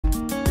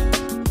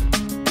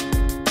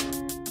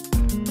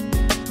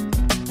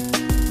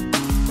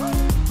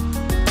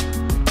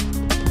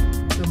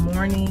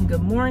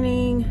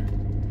morning.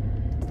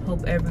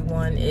 Hope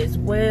everyone is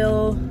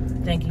well.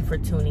 Thank you for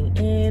tuning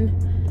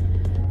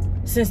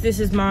in. Since this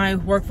is my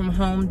work from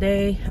home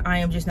day, I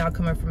am just now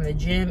coming from the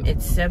gym.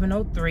 It's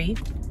 7:03.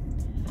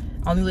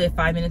 I only live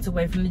 5 minutes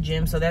away from the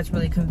gym, so that's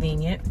really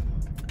convenient.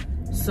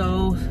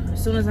 So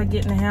as soon as I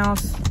get in the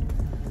house,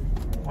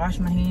 wash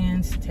my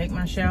hands, take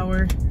my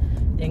shower,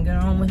 then get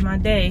on with my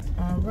day.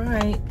 All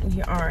right,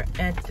 we are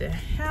at the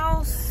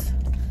house.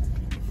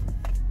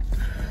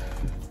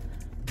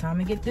 Time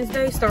to get this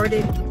day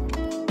started.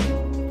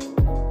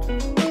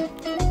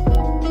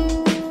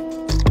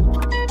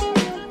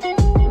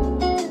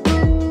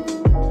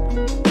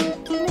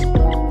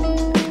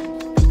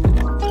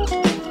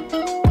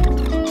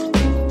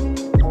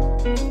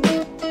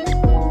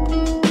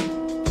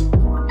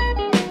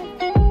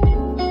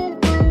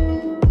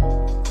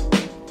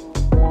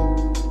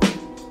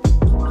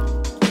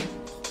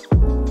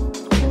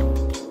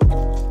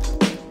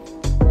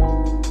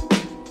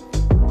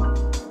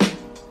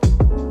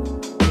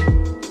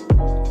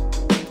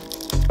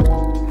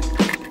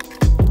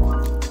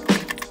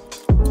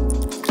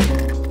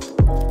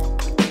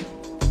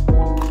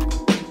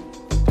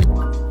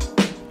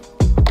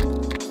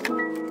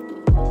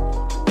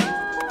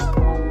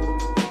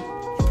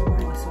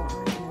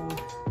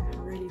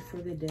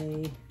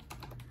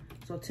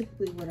 So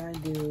typically what I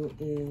do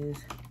is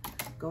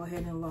go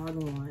ahead and log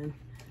on,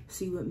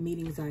 see what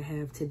meetings I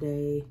have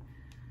today,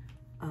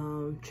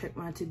 check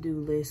my to-do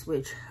list,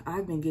 which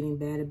I've been getting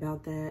bad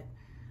about that.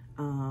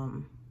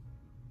 I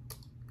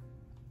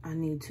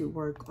need to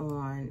work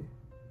on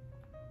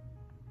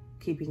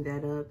keeping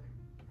that up.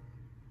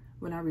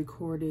 When I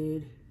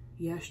recorded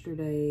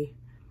yesterday,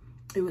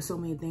 it was so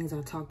many things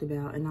I talked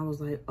about and I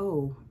was like,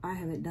 oh, I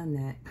haven't done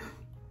that.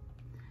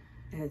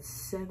 At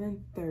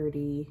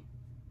 7:30,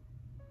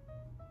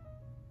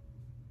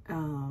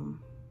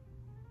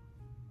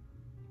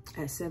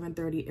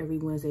 every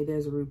Wednesday,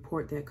 there's a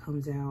report that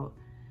comes out,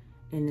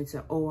 and it's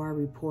an OR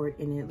report,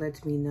 and it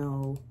lets me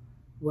know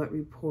what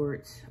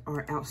reports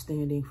are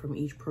outstanding from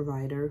each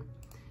provider.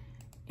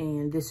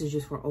 And this is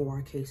just for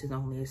OR cases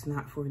only. It's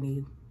not for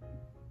any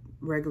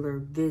regular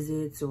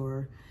visits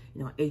or,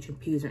 you know,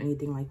 H&Ps or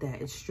anything like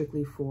that. It's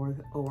strictly for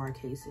the OR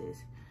cases.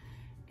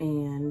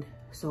 And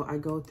so I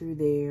go through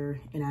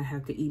there and I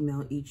have to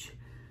email each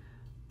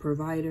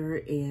provider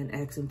and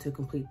ask them to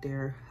complete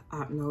their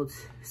op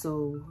notes.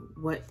 So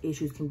what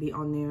issues can be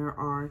on there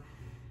are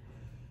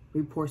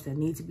reports that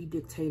need to be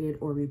dictated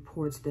or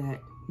reports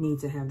that need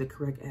to have the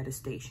correct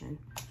attestation.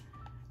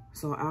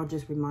 So I'll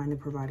just remind the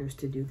providers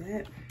to do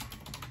that.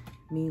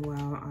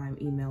 Meanwhile, I'm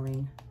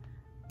emailing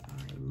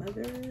my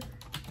mother.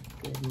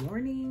 Good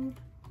morning.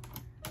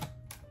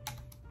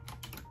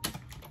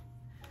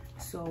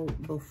 So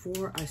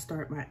before I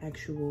start my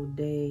actual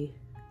day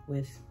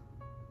with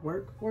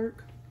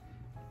work,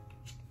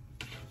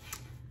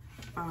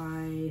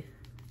 I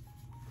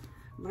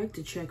like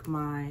to check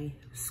my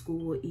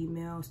school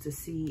emails to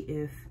see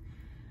if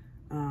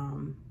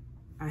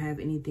I have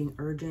anything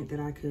urgent that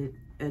I could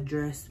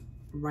address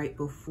right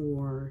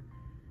before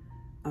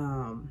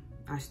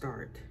I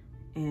start.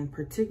 And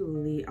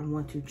particularly I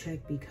want to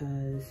check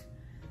because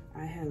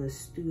I have a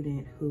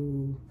student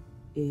who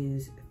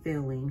is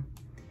failing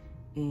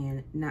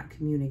and not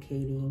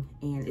communicating,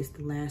 and it's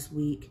the last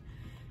week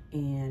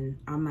and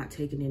I'm not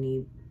taking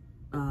any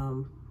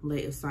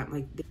late assignment.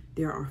 Like,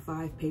 there are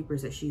 5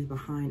 papers that she's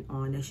behind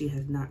on that she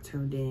has not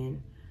turned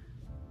in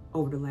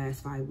over the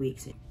last 5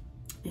 weeks,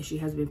 and she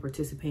hasn't been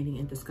participating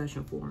in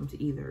discussion forums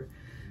either.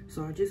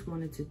 So I just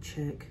wanted to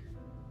check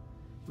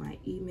my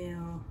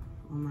email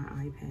on my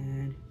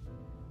iPad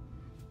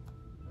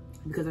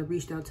because I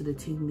reached out to the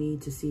team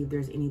lead to see if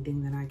there's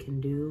anything that I can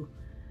do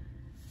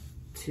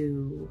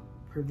to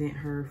prevent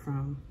her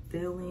from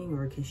failing,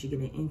 or can she get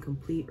an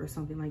incomplete or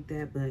something like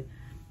that, but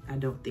I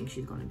don't think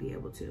she's going to be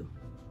able to.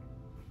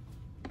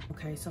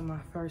 Okay, so my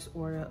first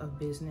order of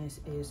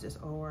business is this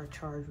OR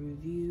charge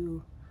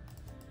review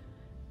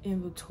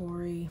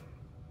inventory,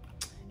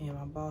 and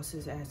my boss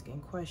is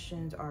asking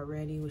questions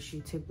already, which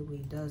she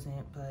typically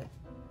doesn't, but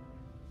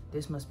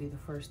this must be the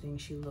first thing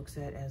she looks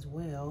at as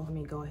well. Let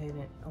me go ahead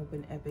and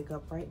open Epic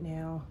up right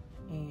now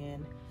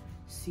and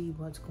see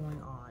what's going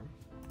on.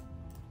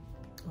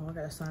 Oh, I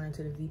gotta sign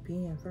into the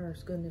VPN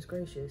first, goodness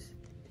gracious.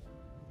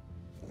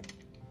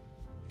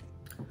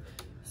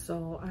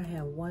 So I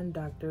have one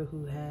doctor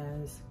who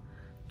has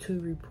 2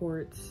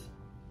 reports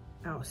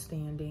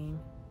outstanding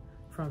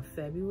from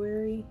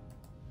February,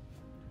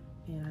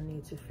 and I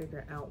need to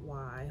figure out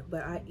why.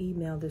 But I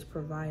email this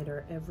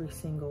provider every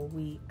single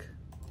week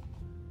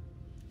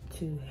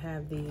to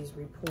have these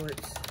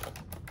reports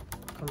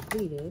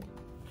completed.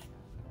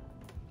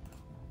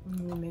 Let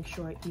me make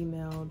sure I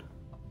emailed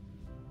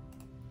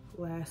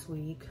last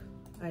week.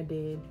 I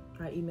did.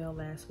 I emailed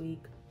last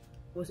week.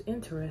 What's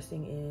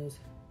interesting is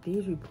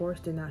these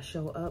reports did not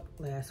show up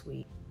last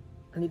week.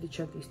 I need to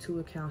check these 2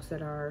 accounts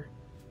that are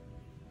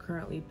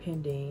currently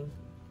pending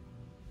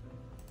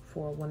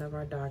for one of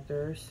our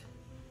doctors.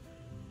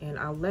 And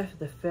I left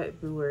the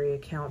February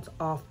accounts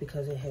off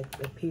because it had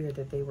appeared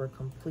that they were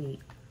complete.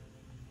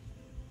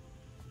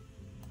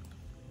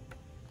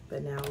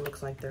 but now it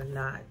looks like they're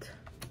not.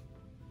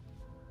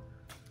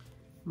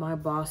 My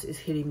boss is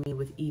hitting me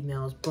with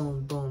emails,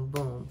 boom, boom,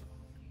 boom,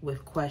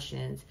 with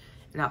questions.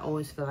 And I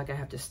always feel like I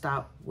have to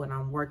stop what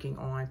I'm working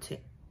on to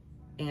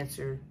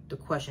answer the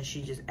question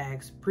she just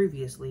asked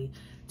previously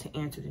to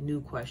answer the new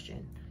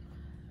question.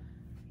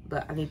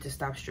 But I need to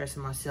stop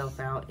stressing myself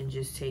out and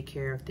just take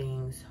care of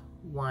things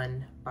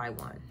one by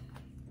one.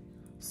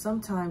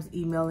 Sometimes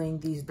emailing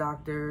these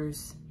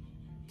doctors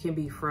can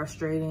be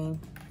frustrating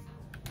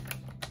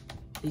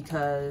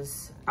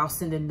because I'll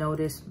send a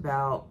notice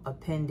about a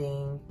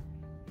pending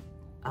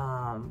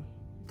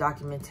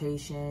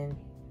documentation,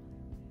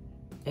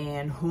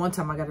 and one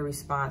time I got a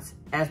response.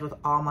 As with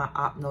all my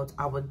op notes,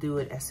 I will do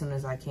it as soon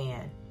as I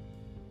can.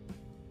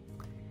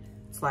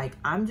 It's like,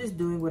 I'm just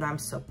doing what I'm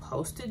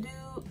supposed to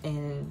do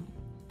and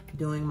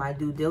doing my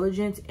due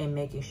diligence and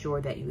making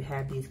sure that you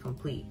have these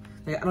complete.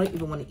 Like, I don't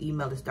even want to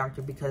email this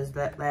doctor because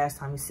that last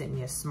time he sent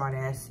me a smart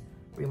ass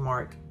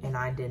remark and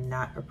I did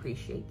not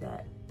appreciate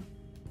that.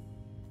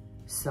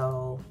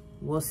 So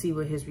we'll see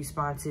what his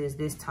response is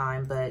this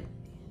time, but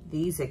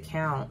these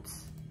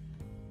accounts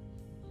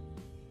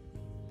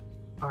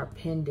are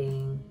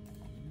pending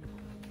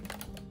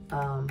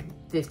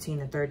 15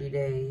 to 30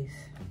 days.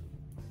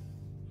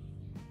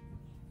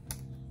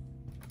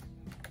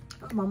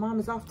 Oh, my mom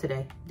is off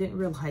today. Didn't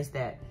realize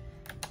that.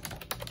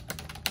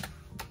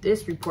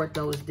 This report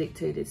though is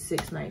dictated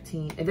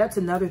 6/19. And that's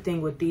another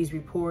thing with these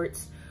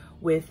reports.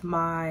 With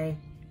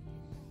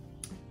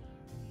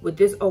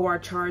this OR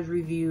charge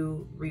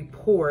review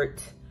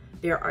report,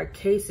 there are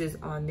cases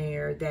on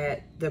there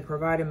that the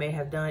provider may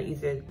have done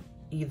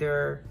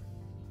either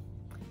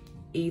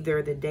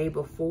the day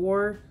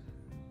before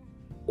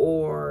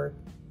or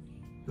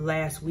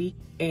last week,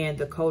 and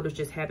the coders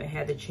just haven't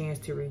had the chance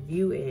to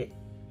review it.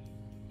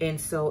 And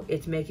so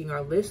it's making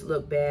our list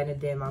look bad. And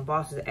then my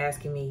boss is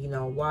asking me, you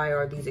know, why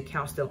are these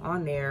accounts still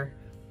on there?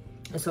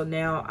 And so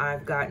now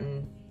I've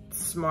gotten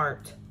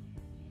smart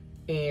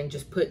and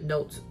just put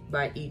notes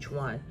by each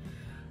one.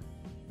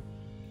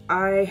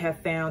 I have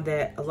found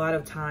that a lot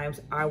of times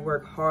I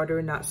work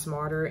harder, not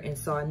smarter. And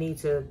so I need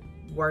to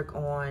work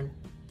on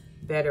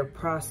better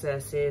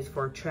processes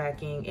for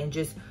tracking and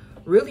just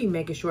really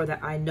making sure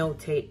that I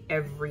notate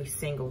every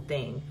single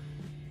thing.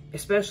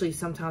 Especially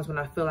sometimes when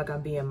I feel like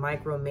I'm being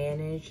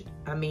micromanaged.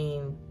 I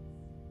mean,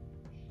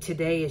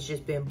 today it's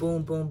just been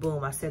boom, boom,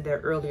 boom. I said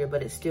that earlier,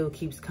 but it still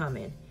keeps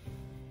coming.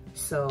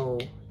 So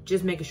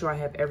just making sure I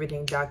have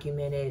everything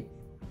documented,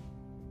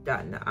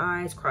 dotting the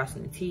I's,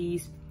 crossing the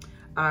T's.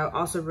 I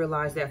also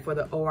realized that for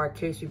the OR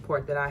case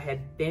report that I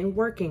had been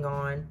working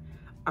on,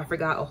 I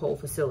forgot a whole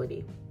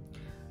facility.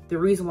 The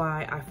reason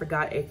why I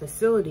forgot a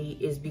facility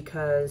is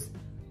because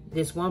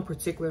this one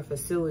particular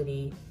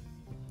facility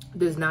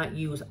does not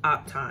use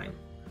OpTime.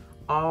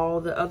 All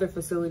the other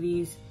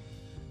facilities,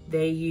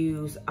 they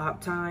use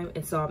OpTime,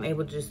 and so I'm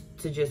able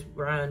to just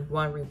run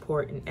one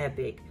report in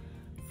Epic.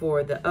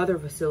 For the other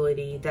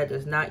facility that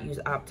does not use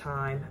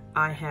OpTime,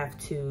 I have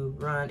to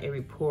run a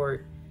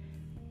report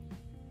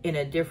in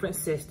a different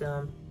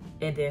system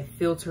and then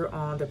filter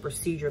on the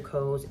procedure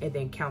codes and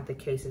then count the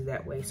cases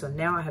that way. So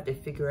now I have to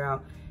figure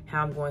out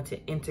how I'm going to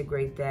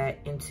integrate that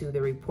into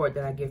the report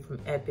that I get from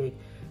Epic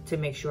to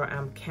make sure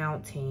I'm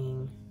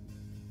counting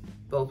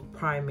both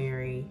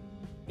primary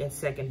and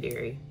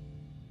secondary.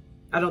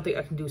 I don't think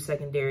I can do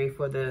secondary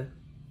for the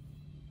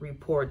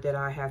report that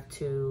I have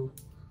to,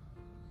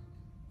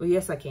 well,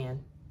 yes, I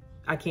can.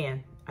 I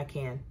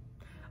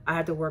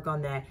have to work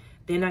on that.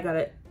 Then I got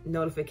a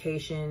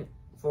notification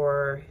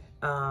for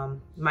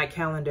my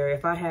calendar.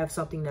 If I have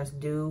something that's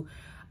due,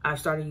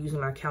 I've started using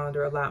my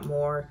calendar a lot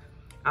more.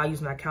 I'll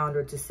use my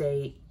calendar to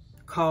say,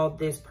 call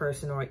this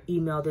person or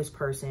email this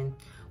person.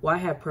 Well, I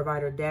have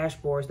provider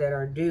dashboards that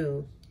are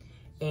due,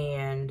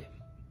 and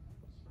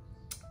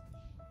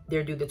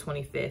they're due the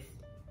 25th,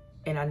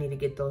 and I need to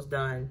get those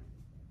done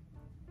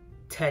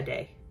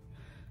today.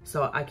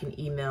 So I can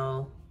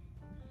email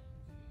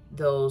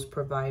those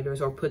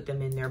providers or put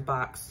them in their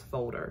box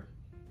folder.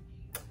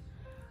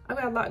 I've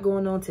got a lot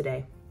going on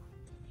today.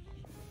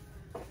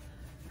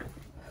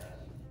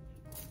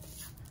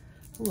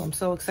 Ooh, I'm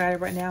so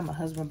excited right now. My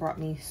husband brought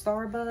me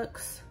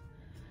Starbucks.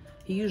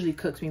 He usually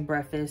cooks me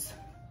breakfast,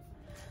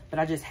 but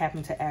I just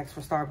happened to ask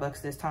for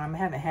Starbucks this time. I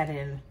haven't had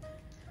it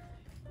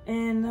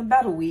in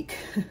about a week.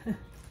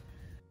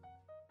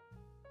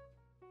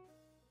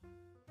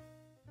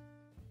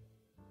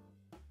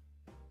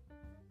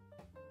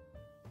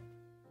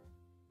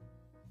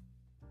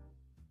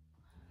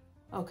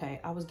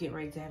 Okay, I was getting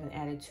ready to have an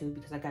attitude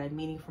because I got a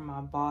meeting from my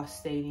boss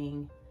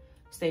stating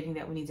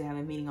that we need to have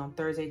a meeting on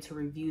Thursday to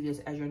review this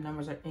as your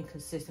numbers are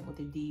inconsistent with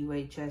the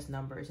DUHS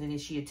numbers. And then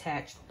she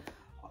attached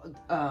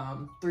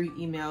 3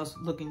 emails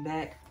looking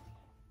back.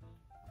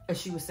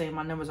 As she was saying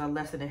my numbers are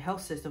less than the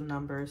health system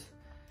numbers.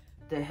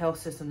 The health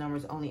system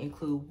numbers only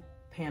include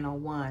panel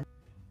 1.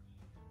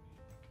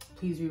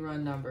 Please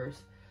rerun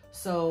numbers.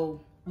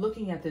 So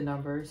looking at the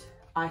numbers,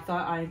 I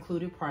thought I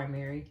included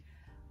primary.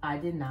 I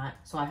did not,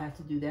 so I have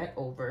to do that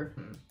over.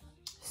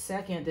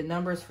 Second, the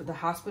numbers for the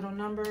hospital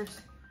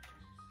numbers,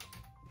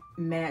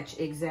 match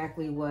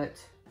exactly what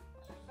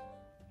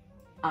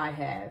I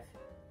have.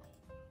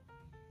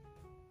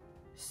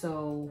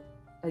 So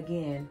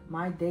again,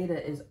 my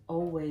data is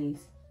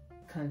always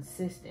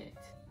consistent.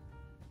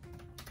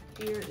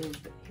 Here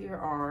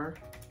are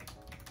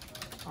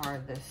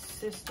the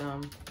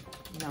system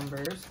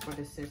numbers for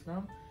the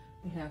system.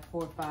 We have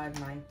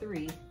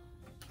 4593.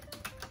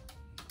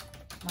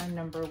 My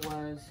number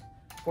was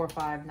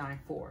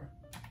 4594.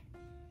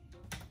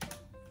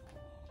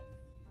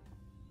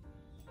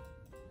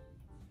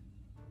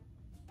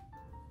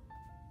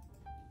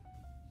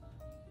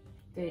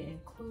 They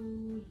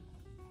include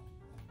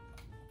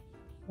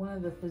one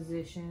of the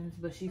physicians,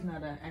 but she's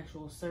not an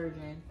actual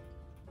surgeon,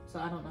 so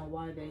I don't know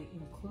why they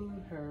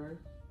include her.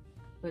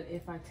 But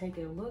if I take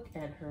a look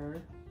at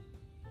her,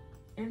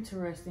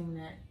 interesting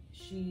that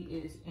she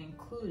is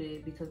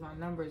included because my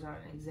numbers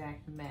are an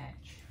exact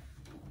match.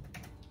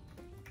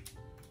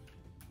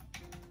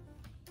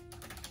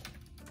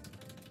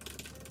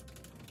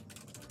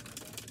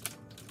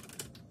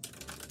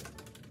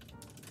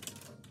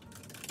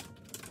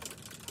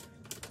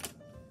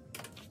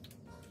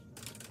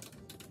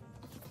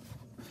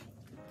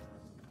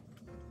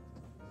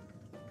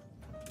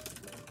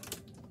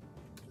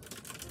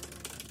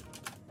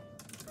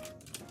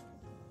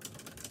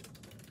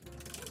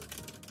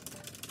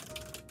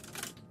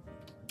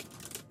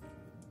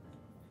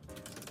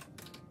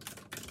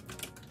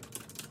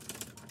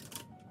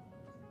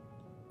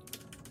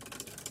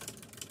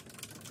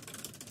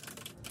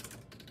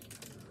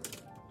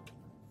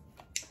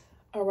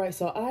 All right,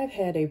 so I've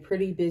had a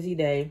pretty busy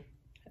day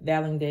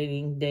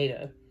validating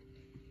data.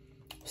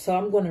 So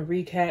I'm going to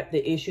recap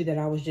the issue that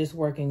I was just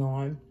working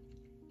on.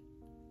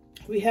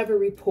 We have a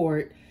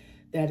report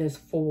that is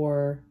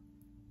for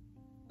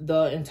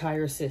the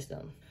entire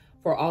system,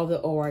 for all the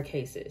OR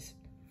cases.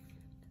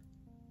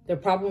 The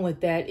problem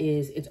with that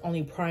is it's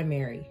only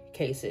primary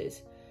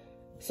cases.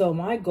 So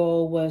my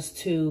goal was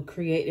to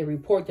create a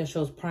report that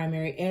shows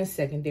primary and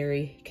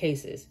secondary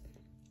cases.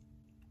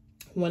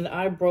 When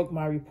I broke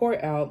my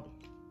report out,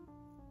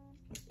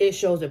 it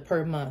shows it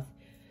per month.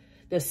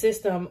 The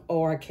system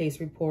OR case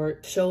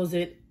report shows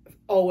it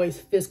always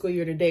fiscal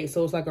year to date,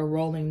 so it's like a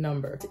rolling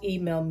number. She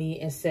emailed me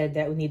and said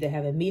that we need to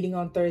have a meeting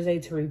on Thursday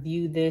to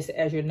review this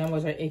as your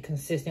numbers are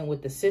inconsistent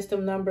with the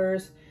system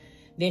numbers.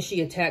 Then she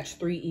attached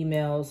 3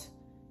 emails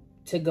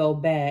to go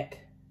back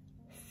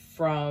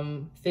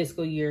from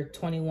fiscal year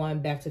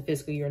 21 back to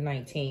fiscal year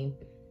 19.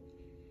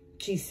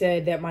 She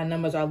said that my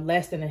numbers are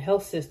less than the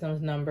health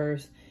system's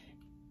numbers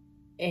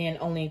and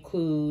only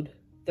include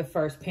the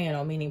first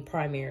panel, meaning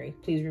primary.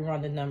 Please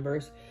rerun the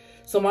numbers.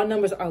 So my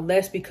numbers are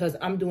less because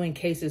I'm doing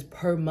cases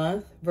per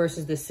month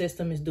versus the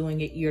system is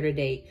doing it year to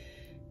date.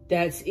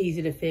 That's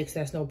easy to fix.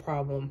 That's no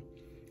problem.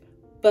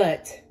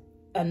 But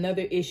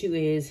another issue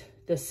is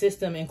the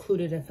system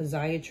included a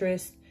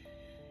physiatrist,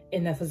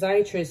 and the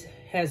physiatrist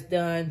has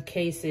done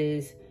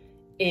cases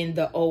in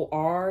the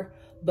OR,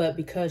 but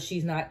because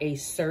she's not a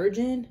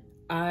surgeon,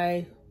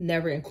 I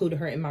never included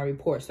her in my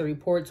reports. The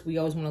reports, we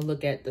always want to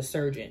look at the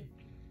surgeon.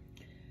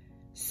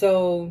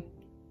 So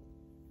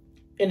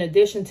in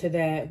addition to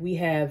that, we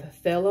have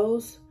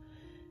fellows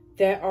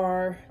that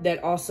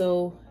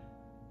also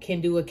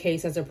can do a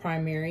case as a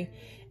primary.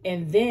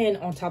 And then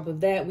on top of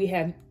that, we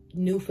have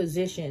new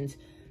physicians.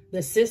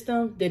 The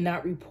system did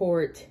not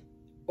report,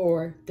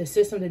 or the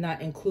system did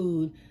not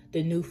include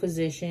the new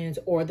physicians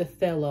or the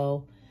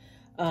fellow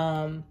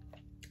in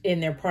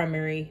their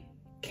primary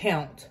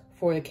count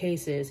for the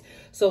cases.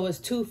 So it's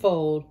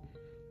twofold.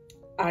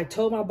 I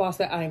told my boss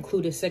that I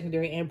included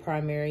secondary and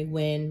primary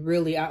when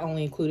really I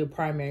only included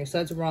primary. So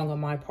that's wrong on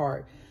my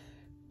part.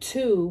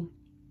 2,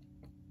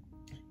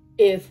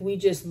 if we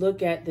just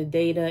look at the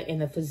data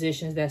and the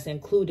physicians that's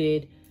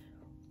included,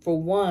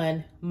 for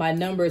one, my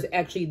numbers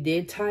actually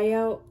did tie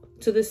out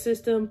to the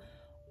system,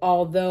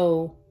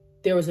 although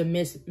there was a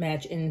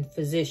mismatch in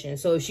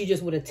physicians. So if she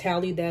just would have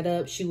tallied that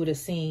up, she would have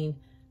seen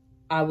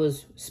I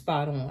was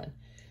spot on.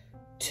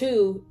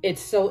 2,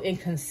 it's so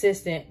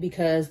inconsistent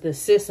because the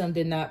system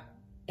did not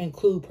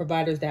include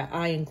providers that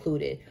I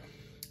included.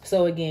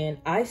 So again,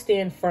 I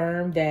stand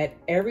firm that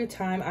every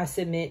time I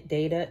submit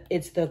data,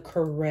 it's the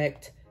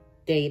correct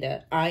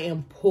data. I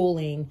am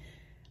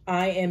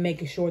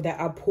making sure that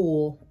I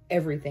pull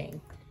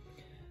everything.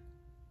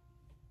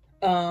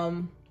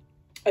 Again,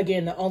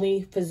 the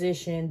only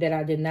physician that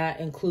I did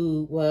not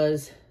include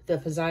was the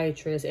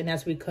physiatrist, and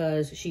that's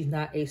because she's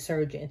not a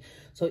surgeon.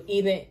 So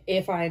even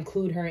if I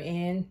include her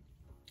in,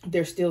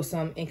 there's still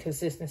some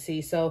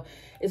inconsistency. So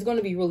it's going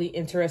to be really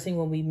interesting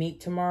when we meet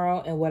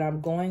tomorrow. And what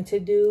I'm going to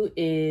do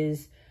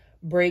is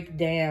break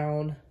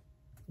down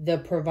the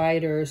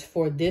providers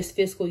for this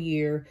fiscal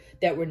year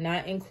that were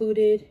not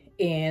included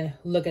and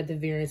look at the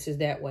variances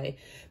that way.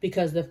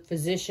 Because the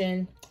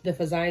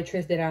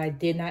physiatrist that I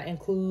did not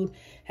include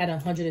had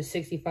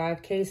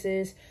 165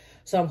 cases.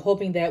 So I'm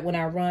hoping that when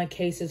I run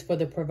cases for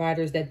the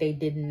providers that they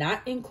did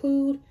not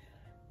include,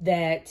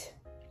 that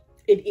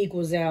it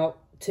equals out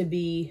to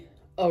be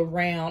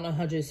around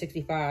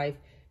 165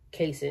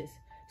 cases.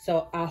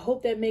 So I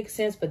hope that makes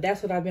sense, but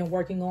that's what I've been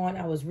working on.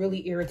 I was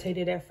really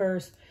irritated at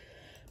first,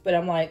 but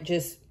I'm like,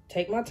 just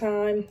take my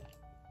time,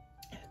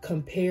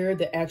 compare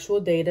the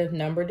actual data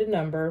number to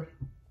number,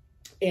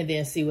 and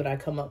then see what I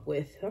come up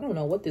with. I don't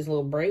know what this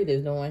little braid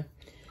is doing.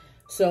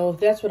 So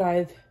that's what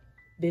I've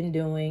been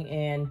doing.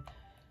 And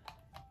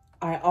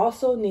I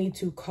also need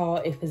to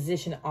call a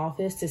physician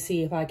office to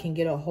see if I can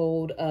get a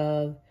hold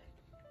of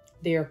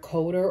their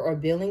coder or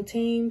billing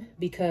team,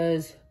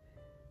 because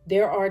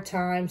there are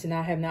times, and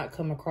I have not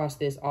come across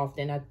this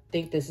often, I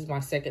think this is my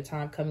second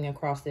time coming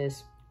across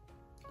this,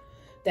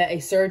 that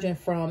a surgeon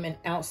from an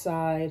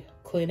outside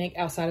clinic,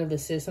 outside of the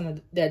system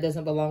that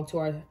doesn't belong to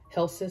our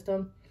health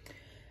system,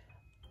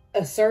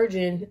 a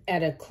surgeon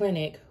at a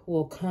clinic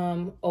will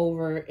come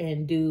over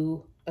and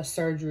do a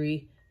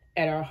surgery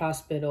at our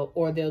hospital,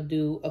 or they'll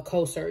do a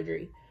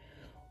co-surgery.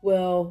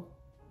 Well,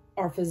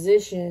 our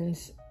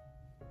physicians,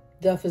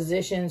 the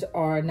physicians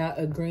are not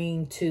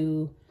agreeing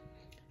to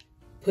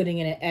putting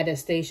in an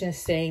attestation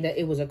saying that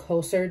it was a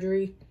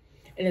co-surgery.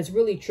 And it's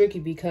really tricky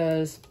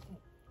because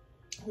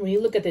when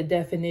you look at the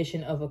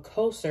definition of a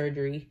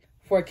co-surgery,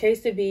 for a case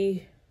to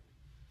be,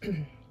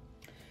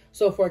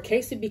 for a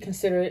case to be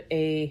considered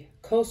a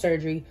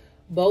co-surgery,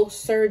 both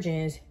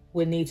surgeons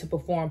would need to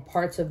perform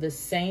parts of the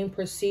same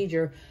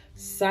procedure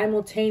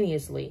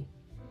simultaneously.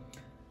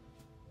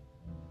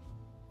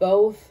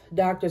 Both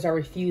doctors are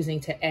refusing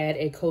to add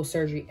a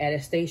co-surgery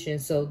attestation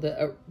so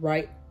that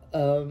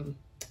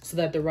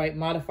the right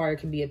modifier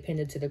can be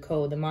appended to the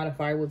code. The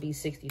modifier would be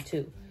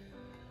 62.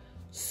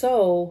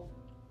 So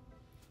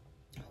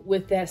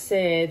with that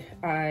said,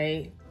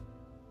 I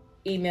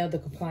emailed the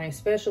compliance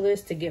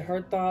specialist to get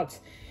her thoughts.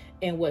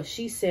 And what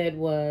she said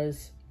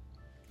was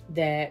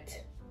that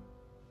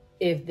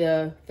if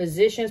the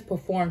physicians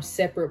perform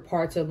separate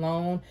parts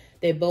alone,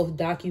 they both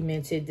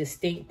documented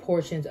distinct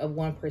portions of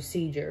one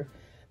procedure,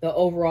 the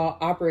overall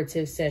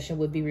operative session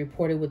would be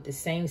reported with the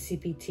same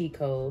CPT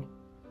code,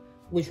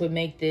 which would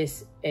make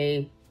this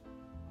a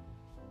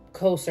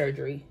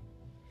co-surgery.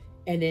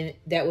 And then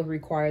that would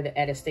require the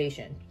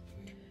attestation.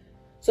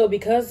 So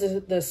because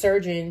the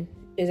surgeon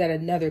is at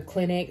another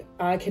clinic,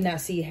 I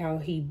cannot see how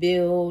he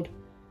billed,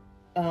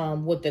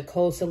 what the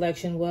code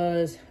selection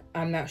was.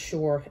 I'm not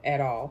sure at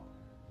all.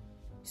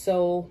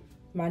 So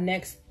my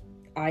next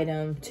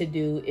item to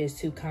do is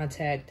to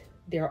contact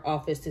their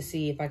office to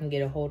see if I can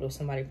get a hold of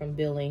somebody from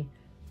billing,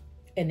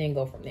 and then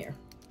go from there.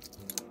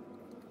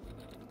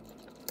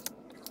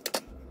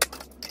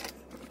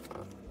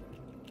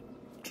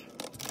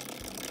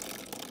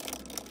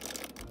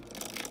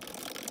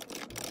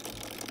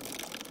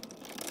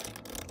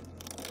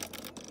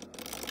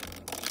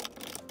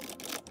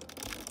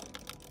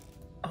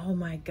 Oh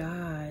my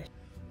God.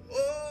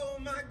 Oh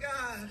my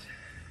God.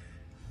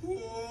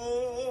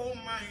 Oh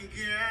my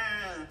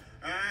God.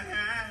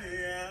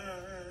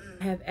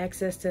 I have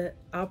access to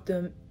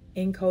Optum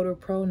Encoder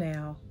Pro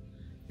now.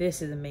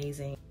 This is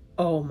amazing.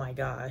 Oh my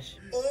gosh.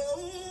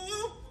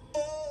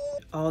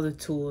 All the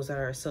tools that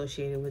are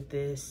associated with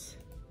this.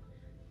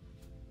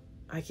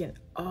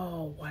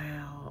 Oh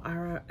wow.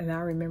 I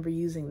remember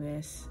using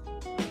this.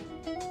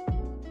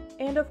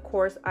 And of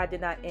course, I did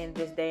not end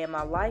this day in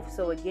my life.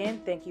 So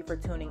again, thank you for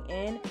tuning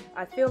in.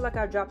 I feel like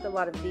I dropped a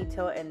lot of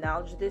detail and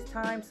knowledge this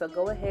time. So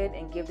go ahead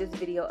and give this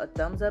video a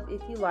thumbs up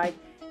if you like.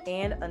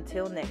 And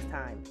until next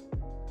time.